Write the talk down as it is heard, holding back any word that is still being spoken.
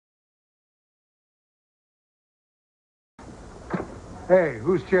Hey,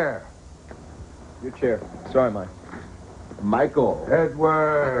 whose chair? Your chair. Sorry, Mike. Michael.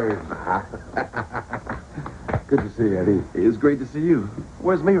 Edward. Good to see you, Eddie. It's great to see you.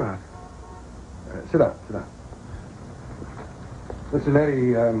 Where's Mayron? Sit down. Listen,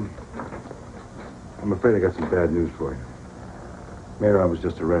 Eddie, I'm afraid I got some bad news for you. Mayron was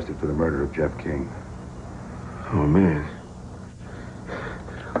just arrested for the murder of Jeff King. Oh, man.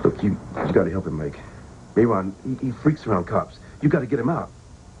 Look, you got to help him, Mike. Mayron, he freaks around cops. You got to get him out.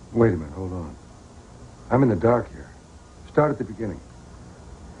 Wait a minute, hold on. I'm in the dark here. Start at the beginning.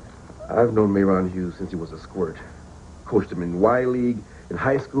 I've known Mayron Hughes since he was a squirt. Coached him in Y League, in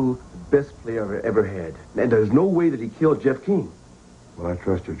high school, the best player I've ever had. And there's no way that he killed Jeff King. Well, I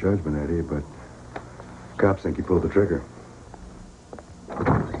trust your judgment, Eddie, but cops think you pulled the trigger.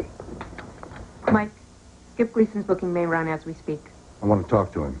 Mike, Skip Gleason's booking Mayron as we speak. I want to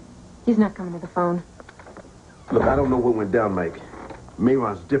talk to him. He's not coming to the phone. Look, I don't know what went down, Mike.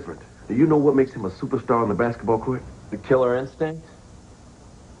 Mayron's different. Do you know what makes him a superstar on the basketball court? The killer instinct?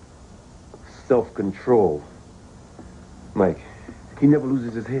 Self-control. Mike, he never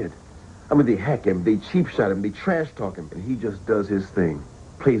loses his head. I mean, they hack him, they cheap shot him, they trash talk him, and he just does his thing.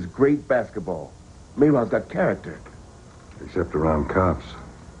 Plays great basketball. Mayron's got character. Except around cops.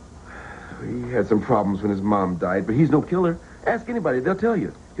 He had some problems when his mom died, but he's no killer. Ask anybody, they'll tell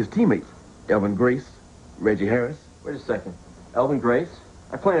you. His teammates, Elvin Grace, Reggie Harris. Wait a second. Elvin Grace?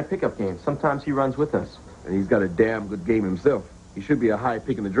 I play in a pickup game. Sometimes he runs with us. And he's got a damn good game himself. He should be a high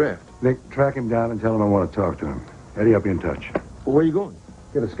pick in the draft. Nick, track him down and tell him I want to talk to him. Eddie, I'll be in touch. Well, where are you going?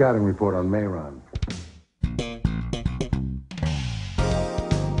 Get a scouting report on Mayron.